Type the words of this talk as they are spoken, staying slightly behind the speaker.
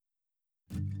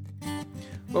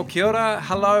Well, kia ora,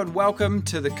 hello and welcome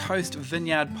to the Coast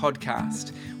Vineyard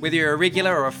podcast. Whether you're a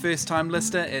regular or a first-time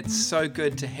listener, it's so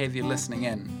good to have you listening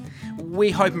in.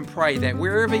 We hope and pray that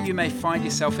wherever you may find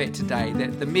yourself at today,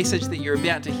 that the message that you're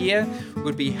about to hear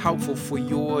would be helpful for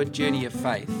your journey of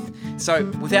faith. So,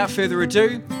 without further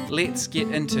ado, let's get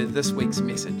into this week's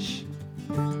message.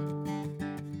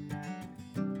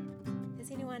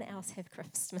 Does anyone else have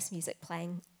Christmas music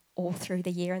playing all through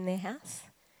the year in their house?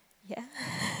 Yeah.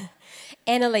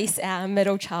 Annalise, our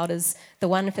middle child, is the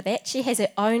one for that. She has her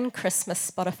own Christmas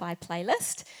Spotify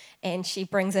playlist, and she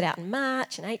brings it out in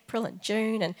March and April and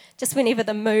June and just whenever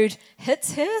the mood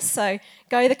hits her. So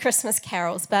go the Christmas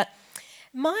carols. But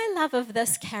my love of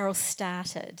this carol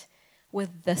started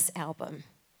with this album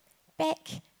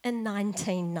back in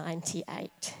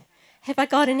 1998. Have I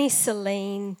got any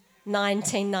Celine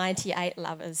 1998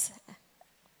 lovers?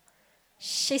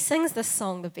 She sings this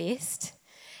song the best.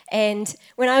 And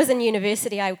when I was in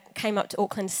university, I came up to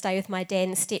Auckland to stay with my dad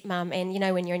and stepmum. And you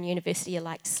know, when you're in university, you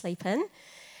like to sleep in.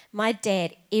 My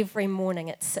dad, every morning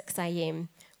at 6 a.m,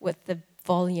 with the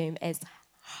volume as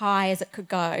high as it could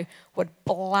go, would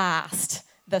blast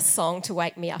this song to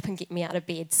wake me up and get me out of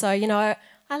bed. So, you know,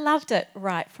 I loved it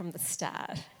right from the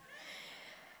start.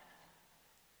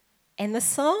 And the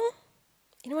song,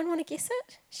 anyone want to guess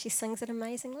it? She sings it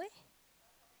amazingly.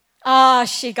 Oh,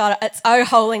 she got it. It's Oh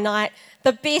Holy Night,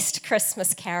 the best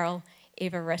Christmas carol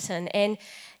ever written. And,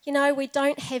 you know, we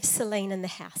don't have Celine in the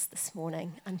house this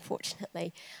morning,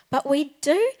 unfortunately. But we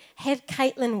do have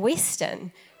Caitlin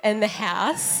Weston in the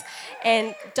house.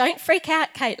 And don't freak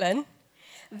out, Caitlin.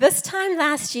 This time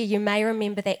last year, you may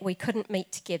remember that we couldn't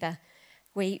meet together.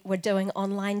 We were doing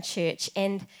online church,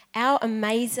 and our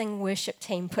amazing worship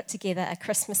team put together a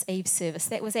Christmas Eve service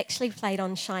that was actually played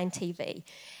on Shine TV.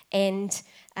 And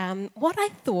what I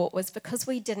thought was, because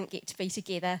we didn't get to be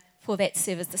together for that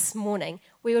service this morning,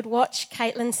 we would watch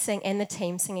Caitlin sing and the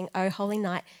team singing Oh Holy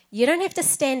Night. You don't have to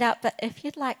stand up, but if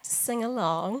you'd like to sing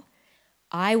along,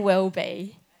 I will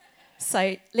be.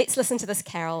 So let's listen to this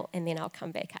carol and then I'll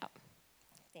come back up.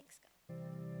 Thanks, guys.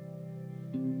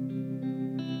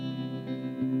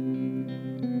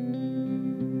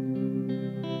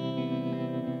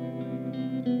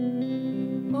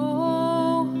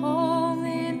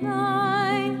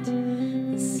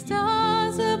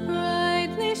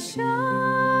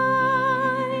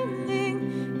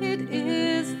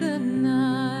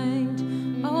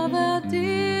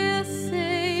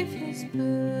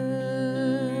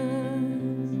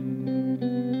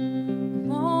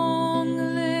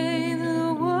 Long lay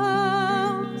the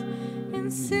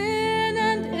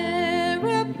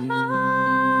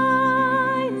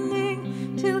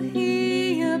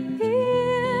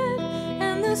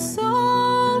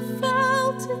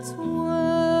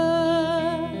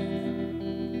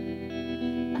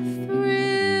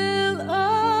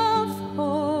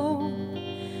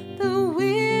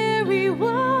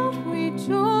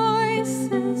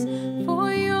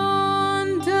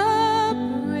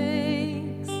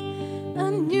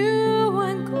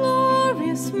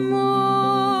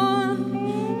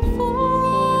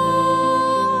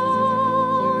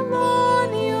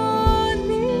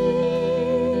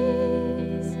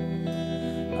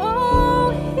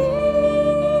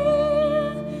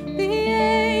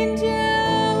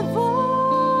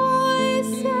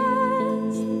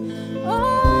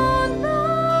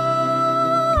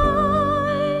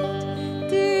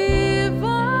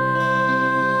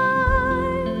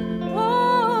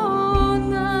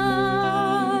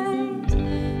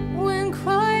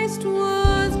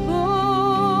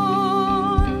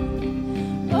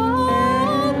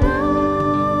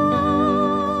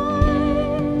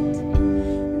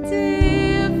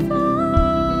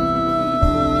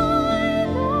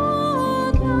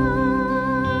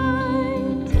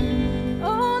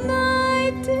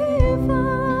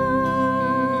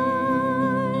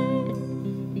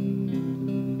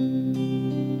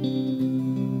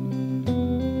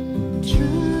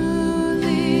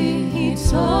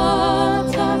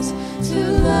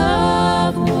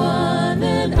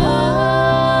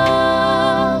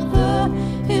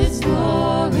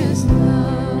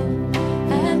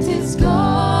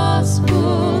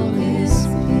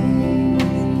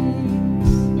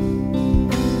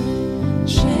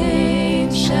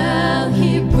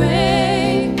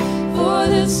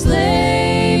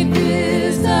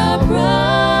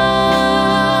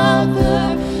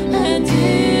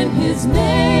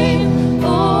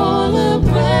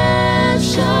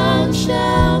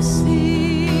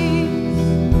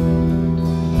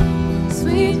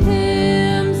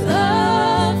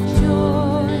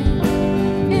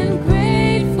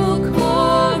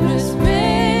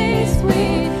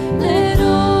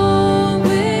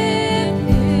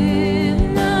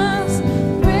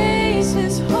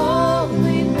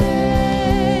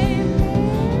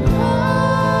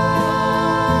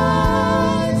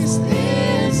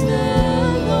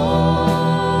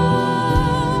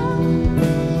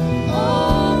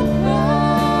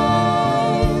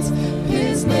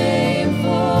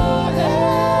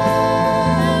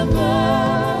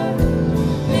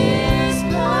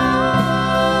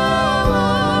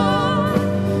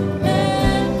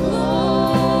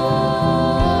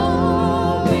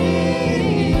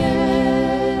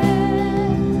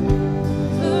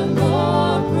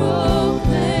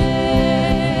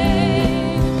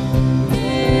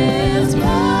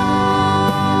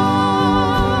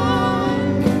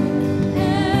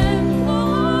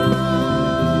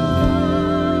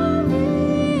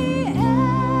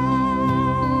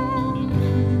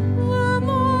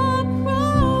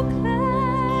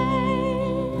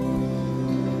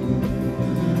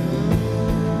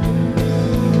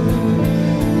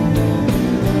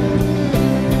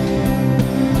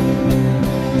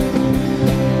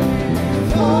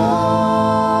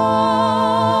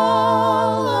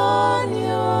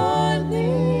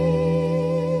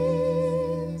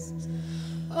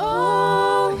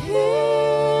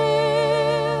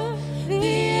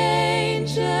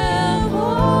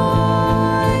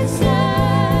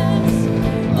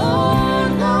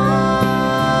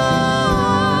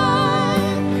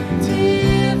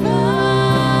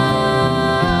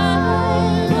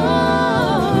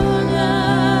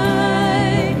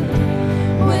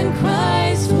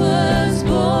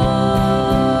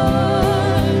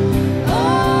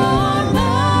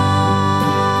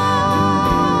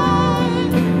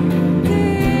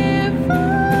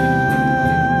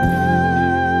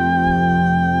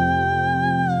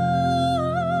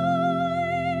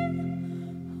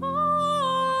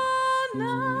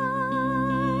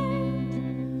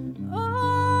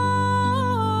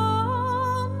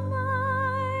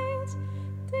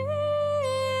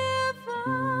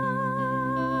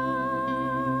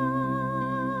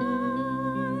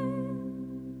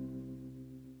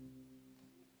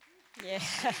Yeah.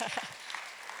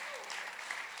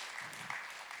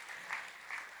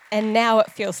 And now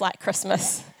it feels like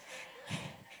Christmas.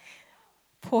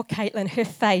 Poor Caitlin, her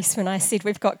face when I said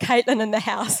we've got Caitlin in the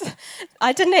house.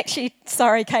 I didn't actually,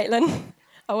 sorry Caitlin,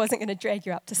 I wasn't going to drag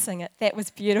you up to sing it. That was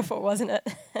beautiful, wasn't it?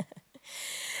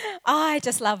 I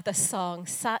just love this song.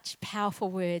 Such powerful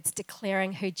words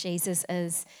declaring who Jesus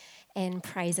is and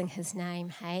praising his name,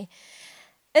 hey?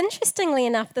 Interestingly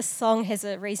enough, this song has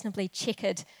a reasonably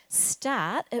checkered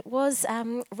start. It was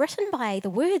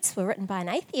the words were written by an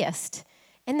atheist,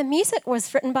 and the music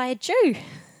was written by a Jew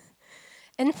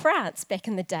in France back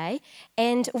in the day.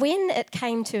 And when it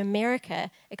came to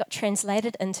America, it got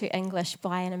translated into English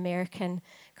by an American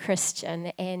Christian.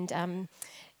 And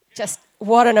just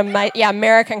what an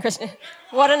American Christian.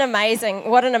 What an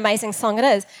amazing song it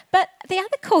is. But the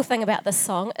other cool thing about this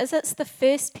song is it's the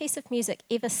first piece of music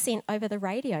ever sent over the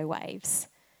radio waves.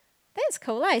 That's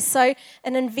cool, eh? So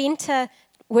an inventor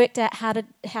worked out how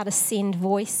to send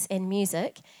voice and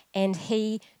music, and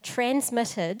he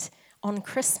transmitted on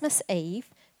Christmas Eve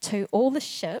to all the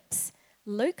ships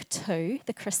Luke 2,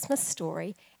 the Christmas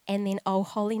story, and then O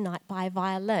Holy Night by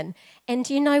violin. And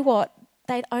do you know what?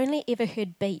 They'd only ever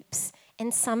heard beeps,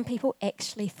 and some people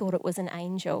actually thought it was an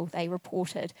angel, they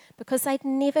reported, because they'd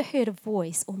never heard a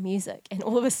voice or music. And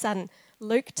all of a sudden,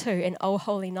 Luke 2 and O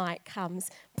Holy Night comes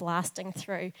blasting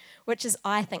through, which is,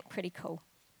 I think, pretty cool.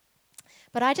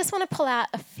 But I just want to pull out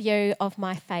a few of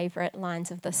my favourite lines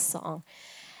of this song,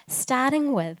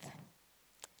 starting with,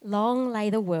 "Long lay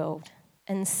the world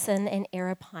in sin and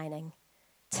error pining,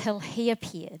 till he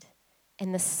appeared,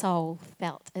 and the soul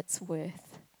felt its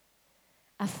worth.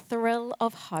 A thrill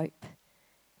of hope,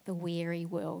 the weary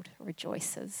world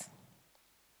rejoices."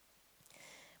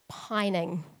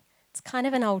 Pining. It's kind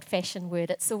of an old-fashioned word.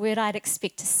 It's a word I'd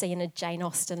expect to see in a Jane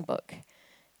Austen book.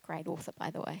 Great author, by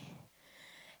the way.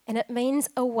 And it means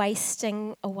a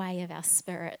wasting away of our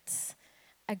spirits,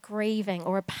 a grieving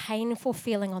or a painful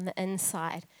feeling on the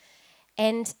inside.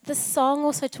 And the song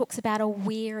also talks about a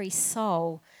weary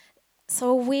soul. So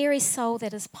a weary soul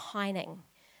that is pining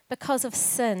because of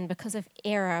sin, because of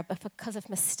error, because of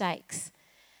mistakes.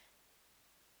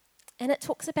 And it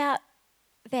talks about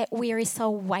that weary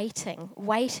soul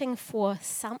waiting for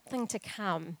something to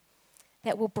come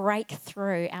that will break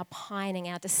through our pining,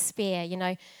 our despair,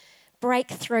 break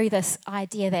through this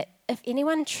idea that if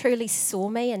anyone truly saw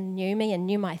me and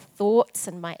knew my thoughts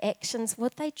and my actions,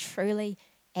 would they truly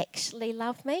actually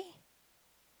love me?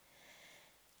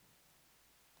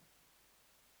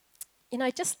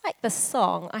 Just like this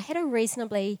song, I had a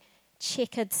reasonably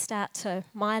checkered start to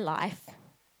my life.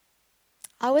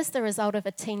 I was the result of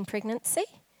a teen pregnancy,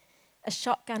 a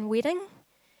shotgun wedding,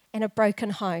 and a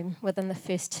broken home within the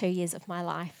first 2 years of my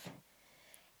life.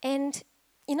 And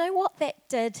you know what that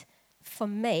did for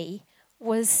me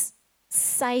was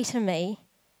say to me,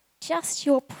 just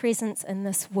your presence in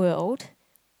this world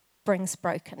brings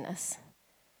brokenness.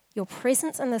 Your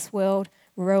presence in this world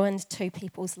ruined 2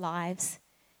 people's lives.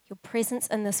 Your presence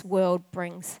in this world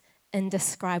brings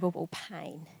indescribable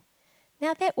pain.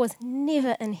 Now, that was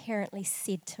never inherently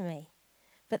said to me,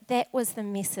 but that was the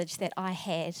message that I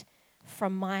had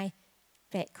from my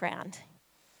background.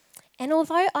 And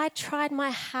although I tried my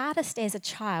hardest as a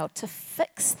child to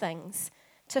fix things,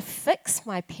 to fix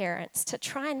my parents, to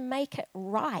try and make it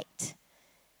right,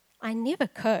 I never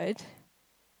could.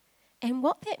 And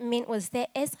what that meant was that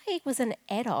as I was an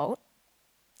adult,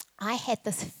 I had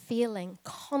this feeling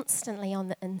constantly on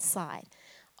the inside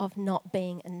of not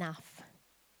being enough.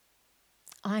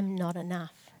 I'm not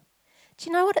enough. Do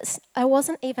you know what it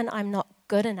wasn't even I'm not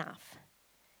good enough.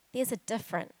 There's a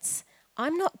difference.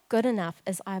 I'm not good enough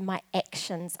as my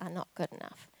actions are not good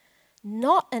enough.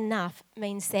 Not enough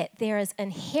means that there is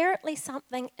inherently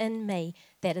something in me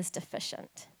that is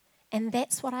deficient. And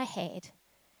that's what I had.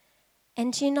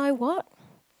 And do you know what?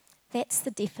 That's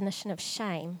the definition of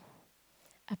shame.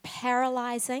 A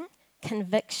paralyzing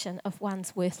conviction of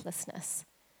one's worthlessness,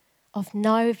 of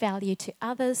no value to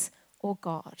others or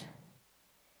God.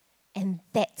 And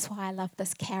that's why I love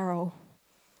this carol,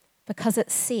 because it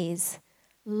says,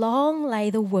 "Long lay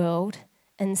the world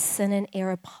in sin and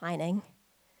error pining,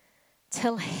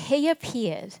 till he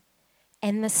appeared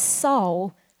and the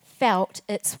soul felt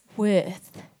its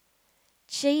worth."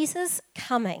 Jesus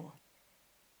coming,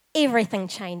 everything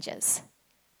changes.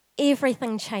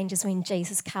 Everything changes when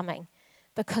Jesus is coming,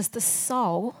 because the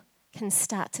soul can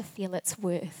start to feel its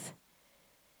worth.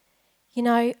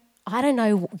 I don't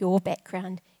know your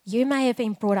background. You may have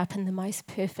been brought up in the most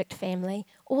perfect family,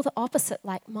 or the opposite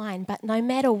like mine, but no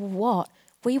matter what,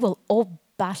 we will all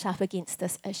butt up against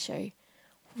this issue.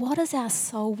 What is our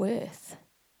soul worth?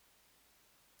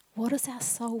 what is our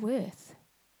soul worth?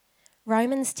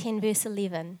 Romans 10 verse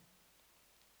 11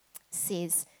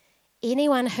 says,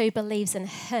 anyone who believes in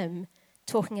him,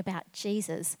 talking about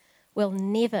Jesus, will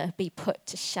never be put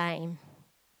to shame.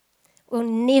 We'll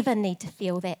never need to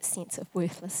feel that sense of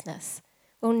worthlessness.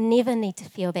 We'll never need to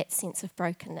feel that sense of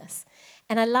brokenness.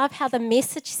 And I love how the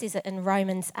Message says it in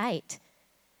Romans 8.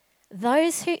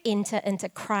 Those who enter into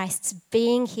Christ's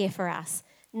being here for us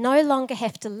no longer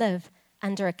have to live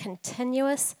under a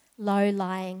continuous,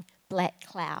 low-lying black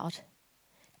cloud.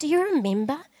 Do you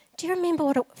remember? Do you remember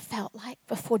what it felt like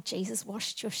before Jesus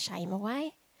washed your shame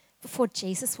away? Before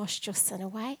Jesus washed your sin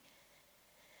away?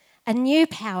 A new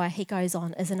power, he goes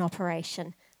on, is in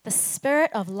operation. The Spirit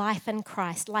of life in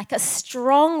Christ, like a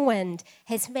strong wind,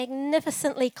 has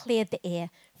magnificently cleared the air,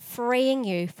 freeing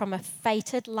you from a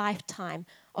fated lifetime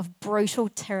of brutal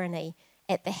tyranny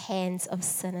at the hands of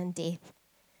sin and death.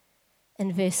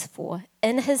 In verse 4,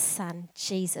 in his Son,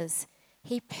 Jesus,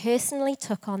 he personally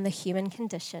took on the human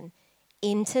condition,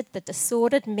 entered the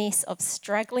disordered mess of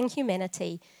struggling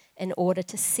humanity in order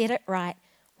to set it right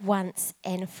once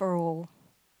and for all.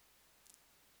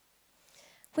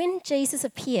 When Jesus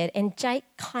appeared, and Jake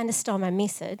kind of stole my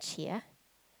message here,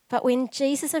 but when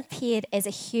Jesus appeared as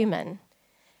a human,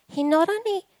 he not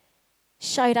only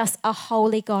showed us a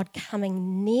holy God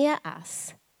coming near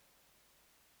us,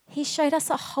 he showed us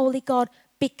a holy God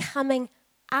becoming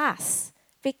us,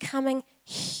 becoming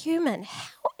human.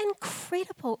 How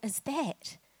incredible is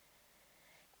that?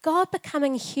 God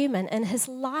becoming human in his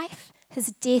life, his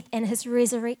death, and his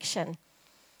resurrection.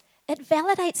 It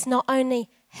validates not only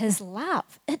his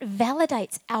love, it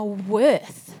validates our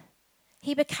worth.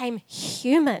 He became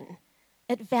human.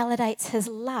 It validates his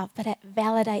love, but it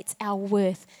validates our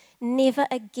worth. Never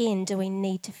again do we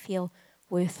need to feel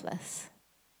worthless.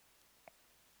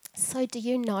 So do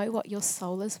you know what your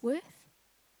soul is worth?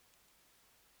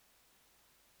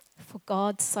 For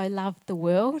God so loved the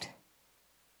world.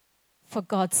 For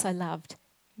God so loved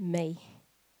me.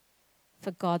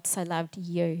 For God so loved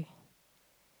you.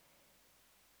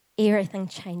 Everything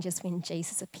changes when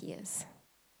Jesus appears,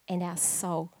 and our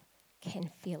soul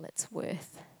can feel its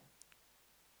worth.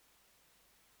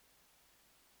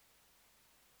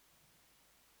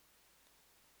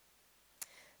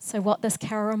 So what this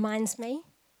carol reminds me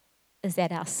is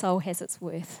that our soul has its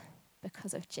worth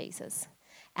because of Jesus.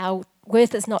 Our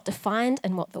worth is not defined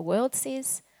in what the world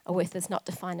says. Our worth is not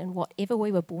defined in whatever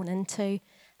we were born into.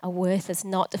 Our worth is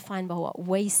not defined by what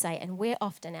we say, and we're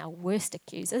often our worst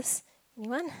accusers.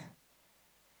 Anyone?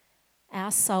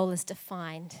 Our soul is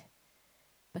defined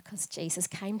because Jesus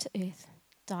came to earth,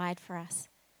 died for us,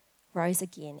 rose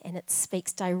again, and it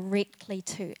speaks directly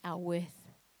to our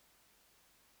worth.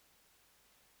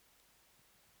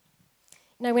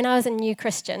 You know, when I was a new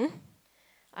Christian,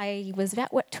 I was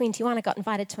about 21, I got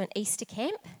invited to an Easter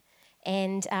camp,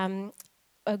 and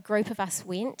a group of us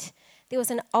went. There was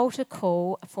an altar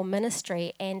call for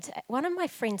ministry, and one of my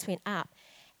friends went up,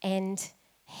 and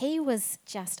he was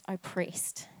just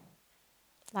oppressed.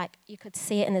 Like, you could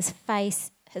see it in his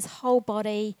face, his whole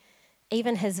body,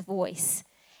 even his voice.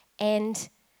 And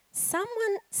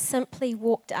someone simply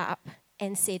walked up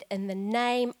and said, "In the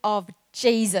name of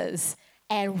Jesus,"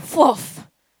 and woof,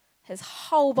 his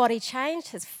whole body changed,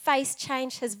 his face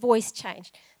changed, his voice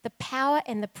changed. The power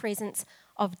and the presence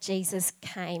of Jesus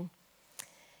came.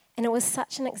 And it was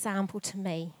such an example to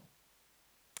me.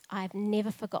 I've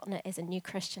never forgotten it as a new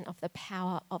Christian of the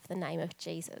power of the name of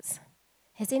Jesus.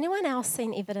 Has anyone else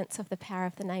seen evidence of the power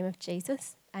of the name of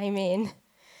Jesus? Amen.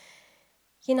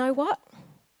 You know what?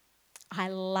 I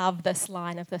love this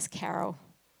line of this carol.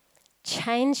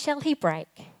 Chains shall he break,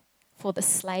 for the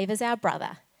slave is our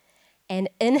brother, and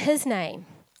in his name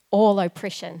all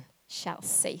oppression shall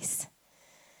cease.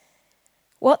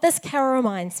 What this carol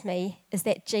reminds me is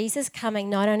that Jesus coming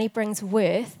not only brings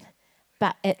worth,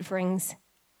 but it brings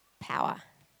power.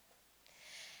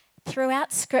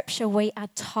 Throughout Scripture, we are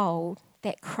told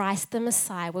that Christ the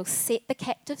Messiah will set the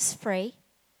captives free,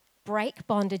 break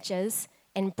bondages,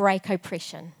 and break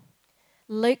oppression.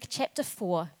 Luke chapter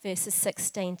 4, verses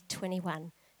 16 to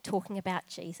 21, talking about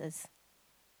Jesus.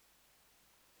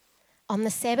 On the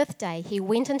Sabbath day, he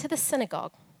went into the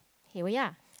synagogue. Here we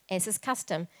are. As his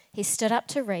custom, he stood up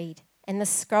to read, and the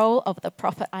scroll of the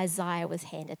prophet Isaiah was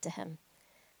handed to him.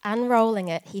 Unrolling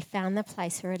it, he found the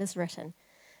place where it is written,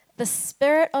 "The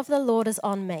Spirit of the Lord is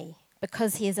on me,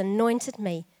 because he has anointed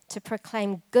me to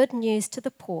proclaim good news to the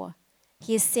poor.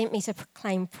 He has sent me to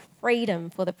proclaim freedom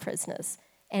for the prisoners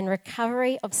and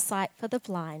recovery of sight for the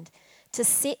blind, to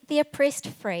set the oppressed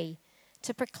free,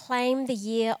 to proclaim the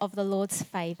year of the Lord's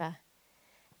favour."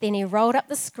 Then he rolled up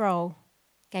the scroll,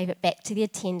 gave it back to the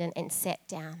attendant, and sat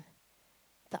down.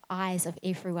 the eyes of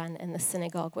everyone in the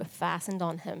synagogue were fastened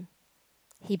on him,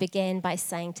 he began by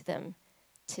saying to them,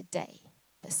 "Today,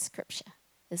 the scripture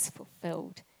is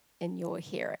fulfilled in your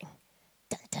hearing."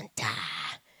 Dun, dun, dun.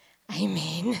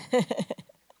 Amen.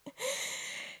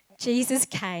 Jesus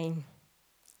came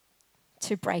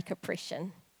to break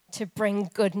oppression, to bring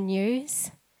good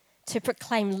news, to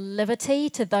proclaim liberty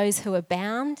to those who are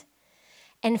bound.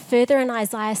 And further in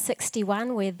Isaiah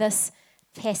 61, where this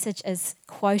passage is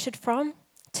quoted from,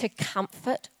 to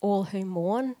comfort all who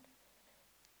mourn,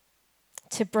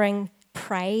 to bring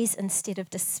praise instead of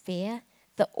despair,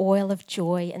 the oil of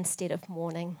joy instead of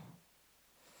mourning.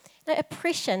 Now,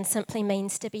 oppression simply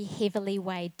means to be heavily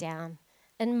weighed down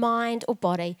in mind or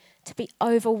body, to be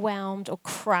overwhelmed or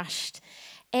crushed.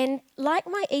 And like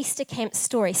my Easter camp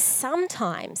story,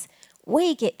 sometimes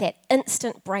we get that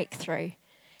instant breakthrough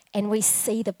and we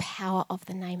see the power of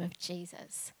the name of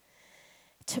Jesus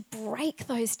to break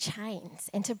those chains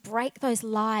and to break those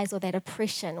lies or that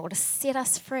oppression or to set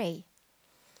us free.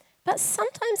 But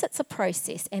sometimes it's a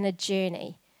process and a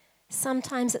journey.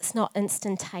 Sometimes it's not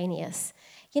instantaneous.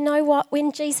 You know what?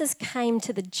 When Jesus came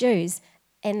to the Jews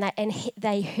and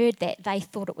they heard that, they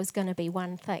thought it was going to be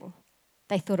one thing.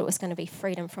 They thought it was going to be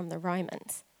freedom from the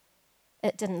Romans.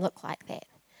 It didn't look like that.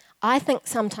 I think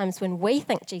sometimes when we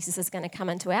think Jesus is going to come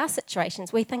into our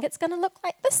situations, we think it's going to look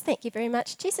like this. Thank you very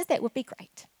much, Jesus, that would be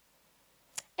great.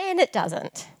 And it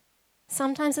doesn't.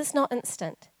 Sometimes it's not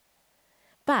instant.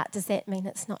 But does that mean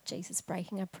it's not Jesus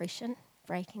breaking oppression,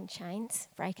 breaking chains,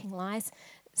 breaking lies?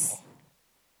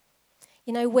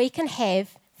 You know, we can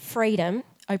have freedom,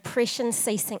 oppression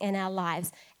ceasing in our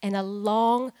lives, and a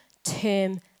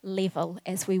long-term level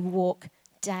as we walk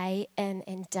day in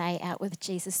and day out with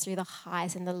Jesus through the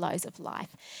highs and the lows of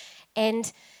life.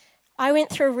 And I went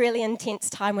through a really intense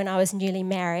time when I was newly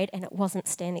married, and it wasn't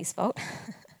Stanley's fault.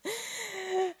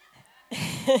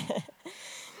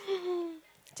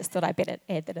 Just thought I'd better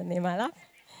add that in there, my love.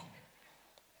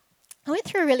 I went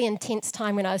through a really intense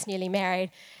time when I was newly married.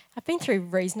 I've been through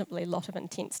reasonably a lot of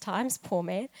intense times, poor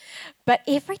man. But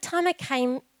every time I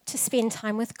came to spend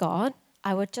time with God,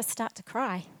 I would just start to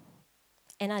cry.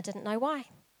 And I didn't know why.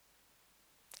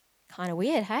 Kind of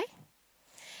weird, hey?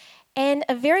 And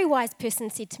a very wise person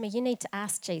said to me, you need to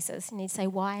ask Jesus. You need to say,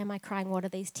 why am I crying? What do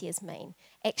these tears mean?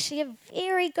 Actually, a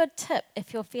very good tip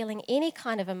if you're feeling any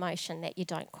kind of emotion that you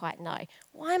don't quite know.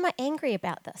 Why am I angry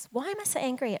about this? Why am I so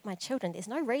angry at my children? There's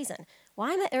no reason.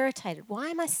 Why am I irritated? Why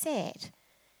am I sad?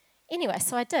 Anyway,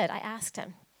 so I did. I asked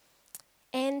him.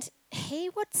 And he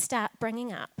would start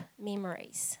bringing up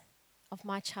memories of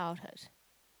my childhood.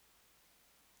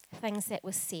 Things that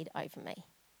were said over me.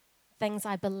 Things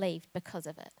I believed because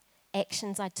of it.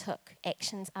 Actions I took,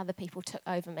 actions other people took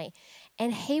over me.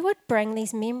 And he would bring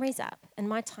these memories up in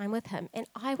my time with him, and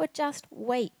I would just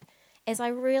weep as I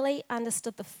really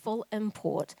understood the full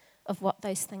import of what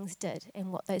those things did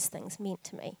and what those things meant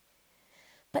to me.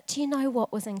 But do you know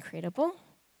what was incredible?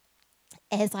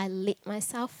 As I let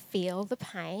myself feel the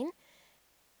pain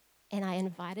and I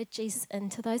invited Jesus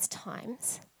into those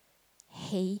times,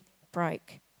 he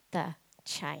broke the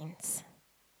chains.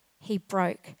 He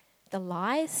broke the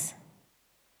lies.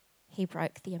 He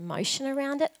broke the emotion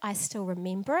around it. I still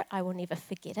remember it. I will never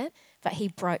forget it. But he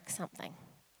broke something.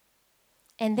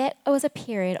 And that was a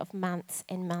period of months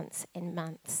and months and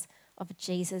months of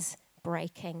Jesus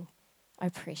breaking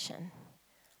oppression.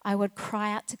 I would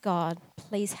cry out to God,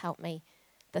 please help me.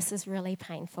 This is really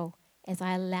painful. As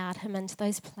I allowed him into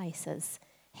those places,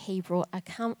 he brought a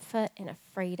comfort and a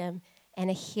freedom and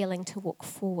a healing to walk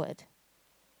forward.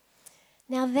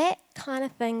 Now that kind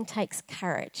of thing takes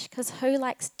courage, because who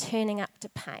likes turning up to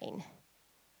pain?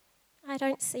 I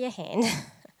don't see a hand.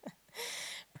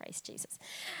 Praise Jesus.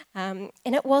 And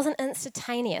it wasn't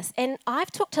instantaneous. And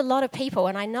I've talked to a lot of people,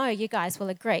 and I know you guys will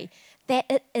agree, that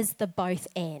it is the both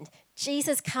and.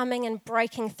 Jesus coming and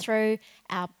breaking through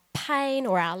our pain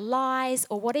or our lies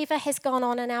or whatever has gone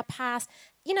on in our past.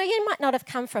 You know, you might not have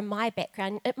come from my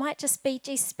background. It might just be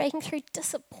Jesus breaking through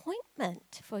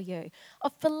disappointment for you,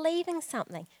 of believing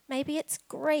something. Maybe it's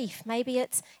grief. Maybe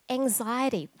it's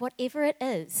anxiety. Whatever it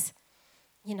is,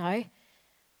 you know,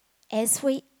 as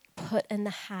we put in the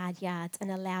hard yards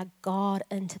and allow God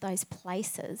into those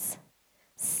places,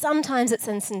 sometimes it's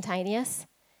instantaneous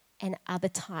and other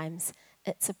times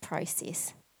it's a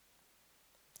process.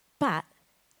 But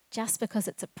just because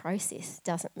it's a process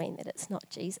doesn't mean that it's not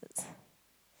Jesus.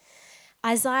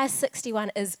 Isaiah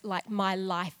 61 is like my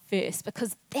life verse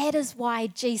because that is why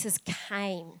Jesus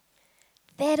came.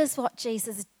 That is what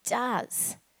Jesus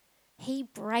does. He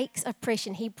breaks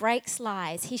oppression. He breaks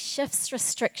lies. He shifts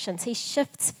restrictions. He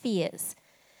shifts fears.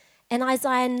 In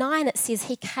Isaiah 9, it says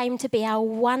he came to be our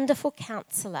wonderful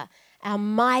counselor, our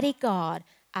mighty God,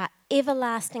 our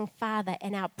everlasting Father,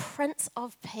 and our Prince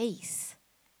of Peace.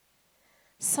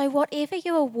 So whatever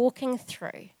you are walking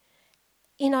through,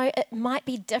 it might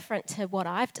be different to what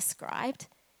I've described,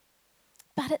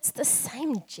 but it's the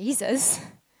same Jesus,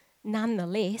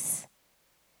 nonetheless.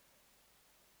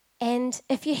 And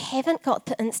if you haven't got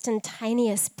the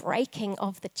instantaneous breaking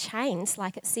of the chains,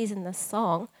 like it says in this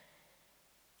song,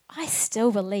 I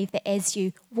still believe that as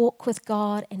you walk with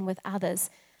God and with others,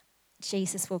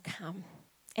 Jesus will come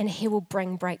and he will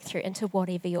bring breakthrough into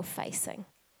whatever you're facing.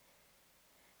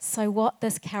 So what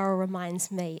this carol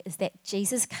reminds me is that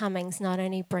Jesus' comings not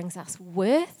only brings us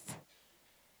worth,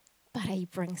 but he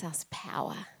brings us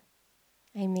power.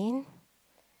 Amen?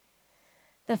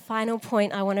 The final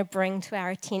point I want to bring to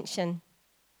our attention.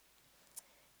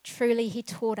 Truly, he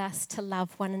taught us to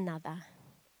love one another.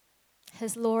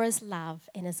 His law is love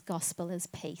and his gospel is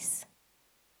peace.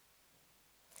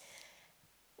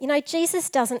 Jesus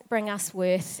doesn't bring us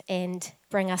worth and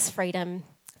bring us freedom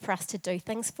for us to do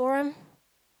things for him.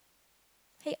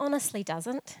 He honestly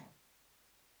doesn't.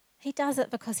 He does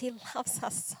it because he loves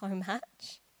us so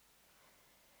much.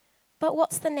 But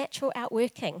what's the natural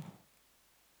outworking?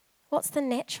 What's the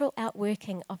natural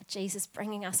outworking of Jesus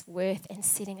bringing us worth and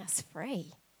setting us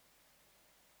free?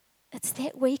 It's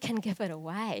that we can give it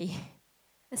away.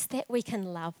 It's that we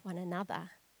can love one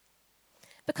another.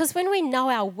 Because when we know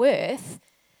our worth,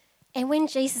 and when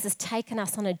Jesus has taken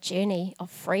us on a journey of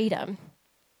freedom,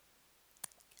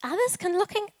 others can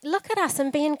look at us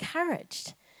and be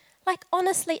encouraged. Like,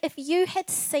 honestly, if you had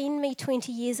seen me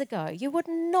 20 years ago, you would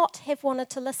not have wanted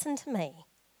to listen to me.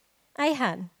 Eh,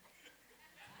 hun?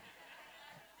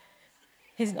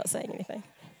 He's not saying anything.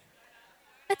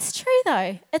 It's true,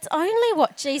 though. It's only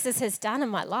what Jesus has done in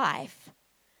my life.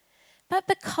 But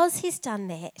because he's done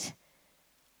that,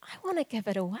 I want to give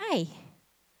it away.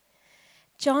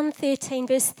 John 13,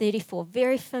 verse 34,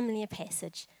 very familiar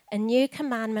passage. A new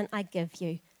commandment I give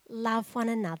you, love one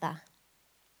another.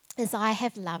 As I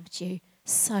have loved you,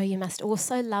 so you must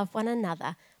also love one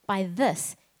another. By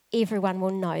this, everyone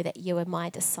will know that you are my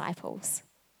disciples.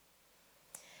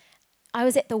 I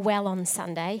was at the Well on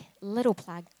Sunday, little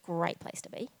plug, great place to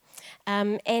be.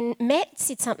 And Matt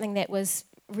said something that was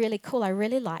really cool, I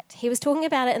really liked. He was talking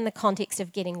about it in the context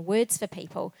of getting words for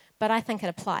people, but I think it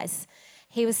applies.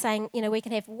 He was saying, we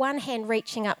can have one hand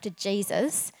reaching up to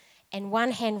Jesus and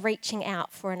one hand reaching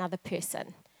out for another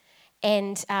person.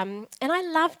 And I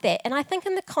loved that. And I think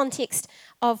in the context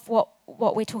of what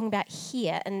we're talking about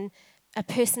here and a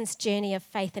person's journey of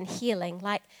faith and healing,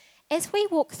 like as we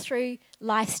walk through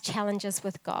life's challenges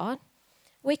with God,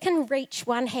 we can reach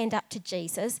one hand up to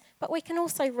Jesus, but we can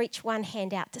also reach one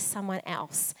hand out to someone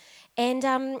else.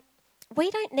 And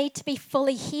we don't need to be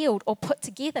fully healed or put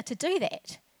together to do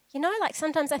that. Like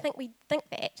sometimes I think we think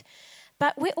that.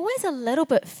 But we're always a little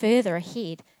bit further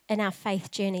ahead in our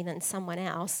faith journey than someone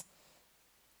else.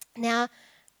 Now,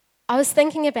 I was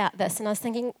thinking about this and I was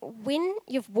thinking, when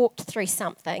you've walked through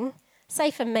something,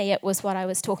 say for me it was what I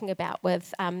was talking about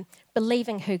with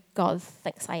believing who God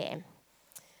thinks I am.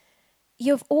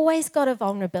 You've always got a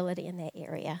vulnerability in that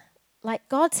area. Like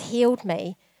God's healed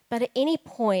me, but at any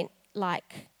point,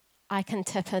 like I can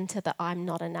tip into the I'm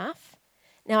not enough.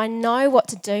 Now I know what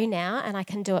to do now and I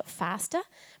can do it faster,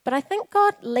 but I think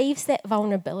God leaves that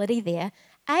vulnerability there,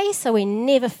 A, so we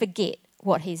never forget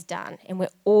what he's done and we're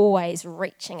always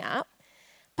reaching up,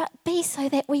 but B, so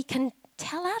that we can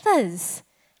tell others,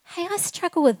 hey, I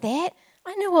struggle with that.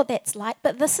 I know what that's like,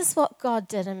 but this is what God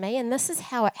did in me and this is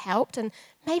how it helped and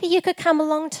maybe you could come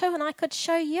along too and I could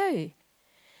show you.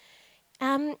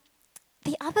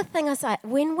 The other thing is that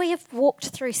when we have walked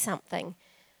through something,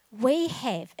 we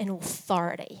have an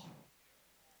authority.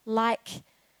 Like,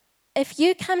 if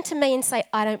you come to me and say,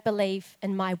 I don't believe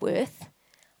in my worth,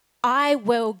 I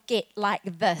will get like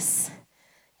this.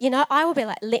 I will be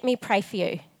like, let me pray for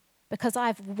you because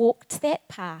I've walked that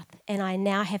path and I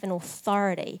now have an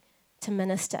authority to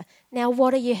minister. Now,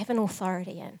 what do you have an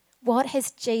authority in? What has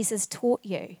Jesus taught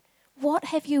you? What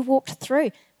have you walked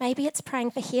through? Maybe it's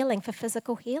praying for healing, for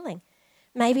physical healing.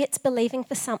 Maybe it's believing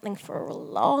for something for a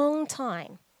long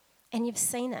time and you've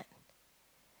seen it.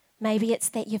 Maybe it's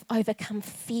that you've overcome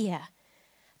fear,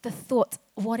 the thoughts,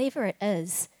 whatever it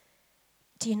is.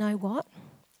 Do you know what?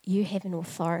 You have an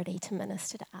authority to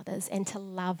minister to others and to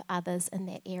love others in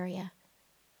that area.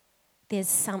 There's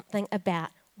something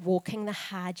about walking the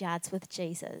hard yards with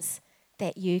Jesus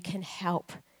that you can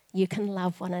help. You can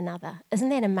love one another. Isn't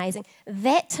that amazing?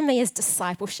 That to me is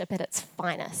discipleship at its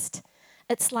finest.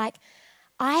 It's like,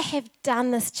 I have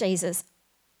done this, Jesus.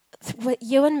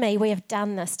 you and me, we have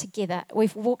done this together.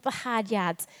 We've walked the hard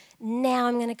yards. Now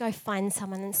I'm going to go find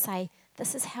someone and say,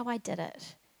 this is how I did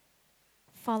it.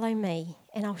 Follow me,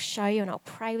 and I'll show you, and I'll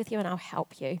pray with you, and I'll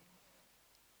help you.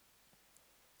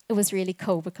 It was really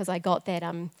cool because I got that.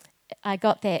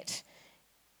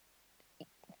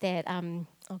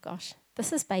 Oh gosh,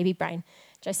 this is baby brain.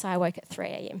 Josiah woke at 3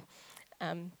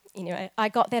 a.m. Anyway, I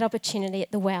got that opportunity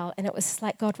at the well, and it was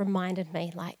like God reminded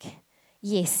me, like,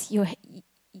 yes,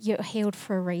 you're healed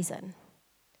for a reason,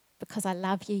 because I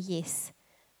love you, yes,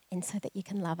 and so that you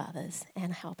can love others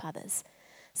and help others.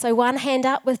 So one hand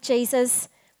up with Jesus,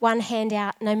 one hand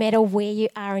out, no matter where you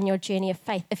are in your journey of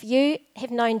faith. If you have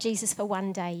known Jesus for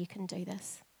one day, you can do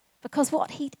this, because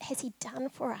what has he done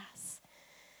for us?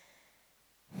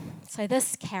 So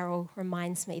this carol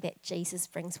reminds me that Jesus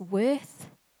brings worth,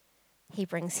 he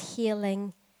brings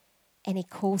healing, and he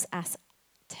calls us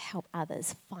to help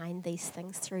others find these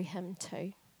things through him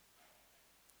too.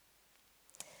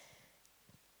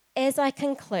 As I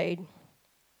conclude,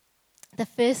 the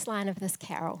first line of this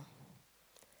carol,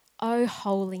 "O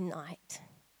holy night,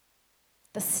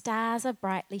 the stars are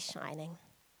brightly shining.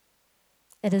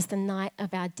 It is the night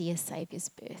of our dear Saviour's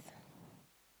birth."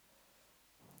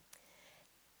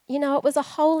 You know, it was a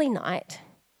holy night,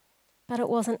 but it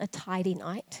wasn't a tidy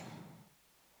night.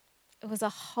 It was a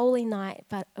holy night,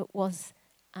 but it was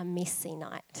a messy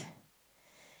night.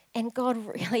 And God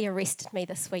really arrested me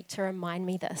this week to remind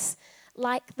me this.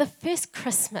 Like, the first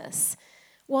Christmas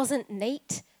wasn't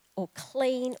neat or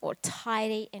clean or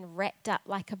tidy and wrapped up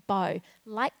like a bow,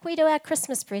 like we do our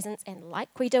Christmas presents and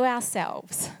like we do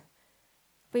ourselves.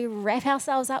 We wrap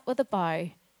ourselves up with a bow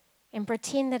and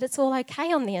pretend that it's all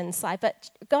okay on the inside. But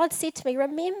God said to me,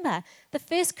 remember, the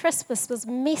first Christmas was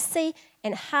messy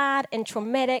and hard and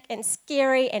traumatic and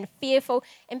scary and fearful,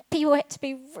 and people had to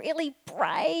be really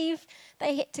brave.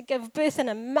 They had to give birth in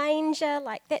a manger,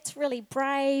 like that's really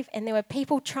brave, and there were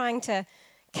people trying to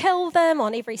kill them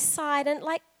on every side, and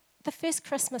like the first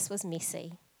Christmas was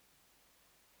messy.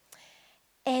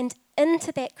 And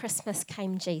into that Christmas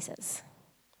came Jesus.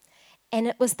 And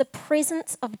it was the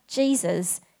presence of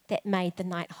Jesus that made the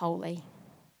night holy.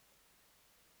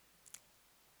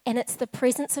 And it's the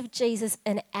presence of Jesus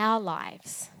in our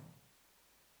lives.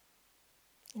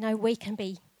 You know, we can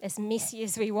be as messy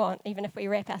as we want, even if we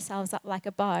wrap ourselves up like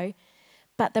a bow,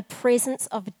 but the presence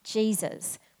of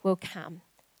Jesus will come,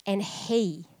 and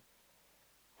he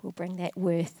will bring that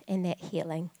worth and that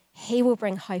healing. He will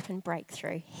bring hope and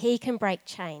breakthrough. He can break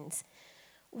chains.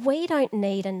 We don't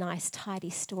need a nice, tidy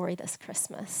story this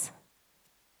Christmas.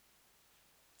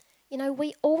 You know,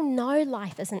 we all know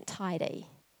life isn't tidy.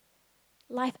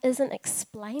 Life isn't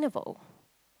explainable.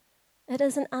 It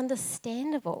isn't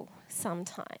understandable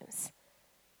sometimes.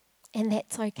 And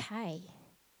that's okay.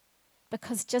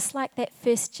 Because just like that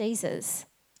first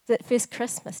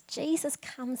Christmas, Jesus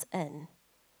comes in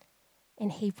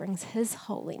and he brings his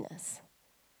holiness.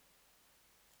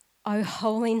 Oh,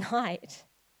 holy night.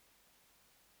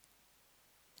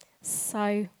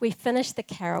 So we finish the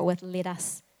carol with "Let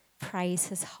us praise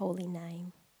his holy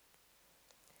name."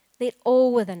 Let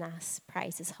all within us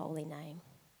praise his holy name.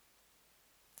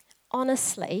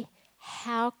 Honestly,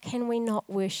 how can we not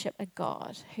worship a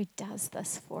God who does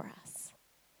this for us?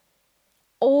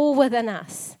 All within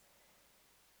us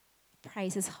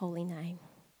praise his holy name.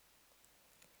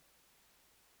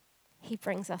 He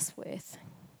brings us worth.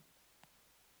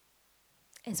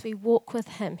 As we walk with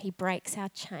him, he breaks our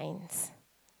chains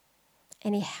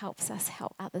and he helps us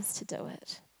help others to do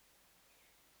it.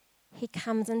 He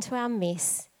comes into our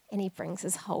mess and he brings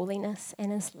his holiness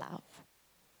and his love.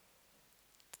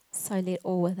 So let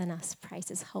all within us praise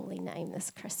his holy name this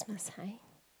Christmas, hey?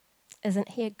 Isn't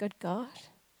he a good God?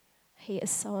 He is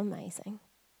so amazing.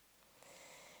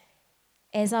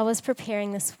 As I was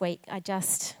preparing this week, I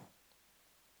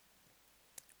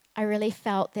really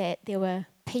felt that there were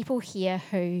people here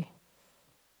who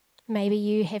maybe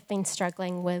you have been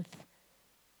struggling with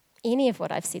any of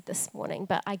what I've said this morning,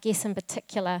 but I guess in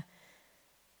particular,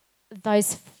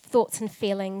 those thoughts and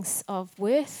feelings of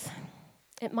worth.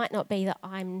 It might not be that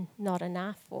I'm not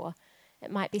enough, or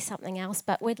it might be something else,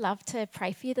 but we'd love to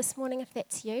pray for you this morning if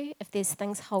that's you, if there's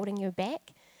things holding you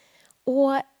back,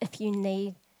 or if you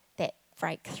need that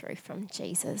breakthrough from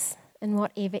Jesus in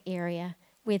whatever area,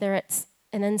 whether it's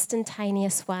an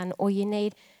instantaneous one or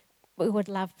we would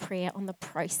love prayer on the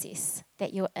process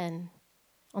that you're in,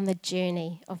 on the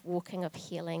journey of walking of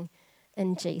healing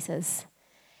in Jesus.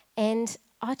 And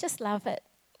I just love it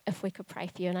if we could pray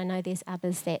for you, and I know there's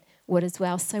others that would as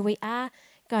well. So I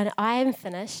am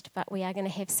finished, but we are going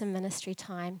to have some ministry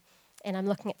time, and I'm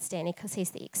looking at Stanley because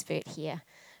he's the expert here.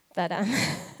 But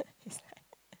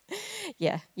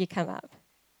Yeah, you come up.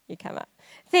 You come up.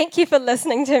 Thank you for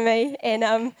listening to me,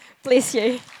 and bless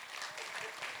you.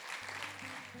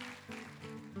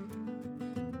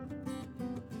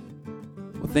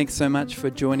 Well, thanks so much for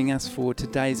joining us for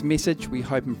today's message. We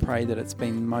hope and pray that it's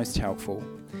been most helpful.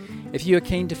 If you are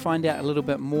keen to find out a little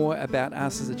bit more about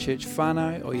us as a church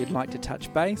whānau, or you'd like to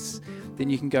touch base, then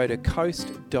you can go to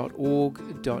coast.org.nz,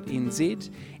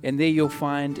 and there you'll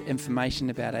find information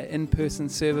about our in-person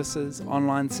services,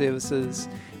 online services,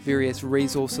 various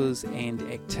resources and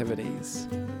activities.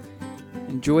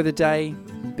 Enjoy the day,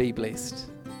 be blessed.